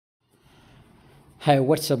Hi,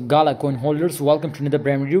 what's up, Gala coin holders? Welcome to another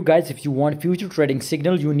brand review, guys. If you want future trading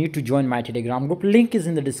signal, you need to join my Telegram group. Link is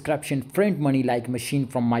in the description. Print money like machine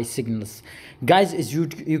from my signals, guys. As you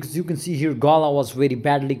can see here, Gala was very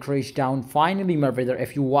badly crashed down. Finally, my brother,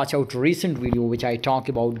 if you watch out recent video which I talk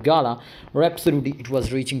about Gala, or absolutely it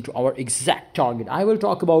was reaching to our exact target. I will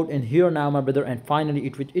talk about in here now, my brother, and finally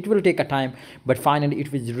it will take a time, but finally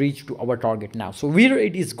it will reach to our target now. So whether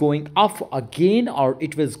it is going up again or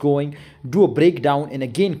it was going do a breakdown and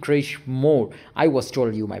again crash more, I was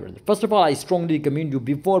told you, my brother. First of all, I strongly recommend you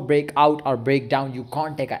before breakout or breakdown, you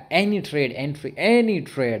can't take any trade entry, any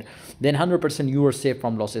trade, then 100% you are safe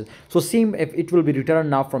from losses. So same if it will be returned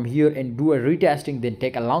now from here and do a retesting, then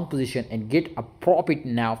take a long position and get a profit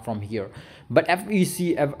now from here. But if we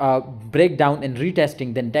see a breakdown and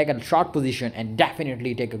retesting, then take a short position and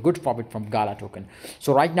definitely take a good profit from Gala token.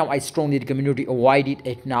 So right now I strongly recommend you to avoid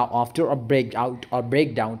it now. After a breakout or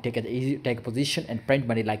breakdown, take a position and print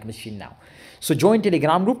money like machine now. So join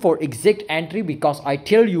Telegram group for exact entry, because I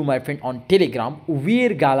tell you, my friend, on Telegram where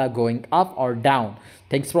Gala going up or down.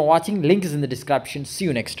 Thanks for watching. Link is in the description. See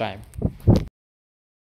you next time.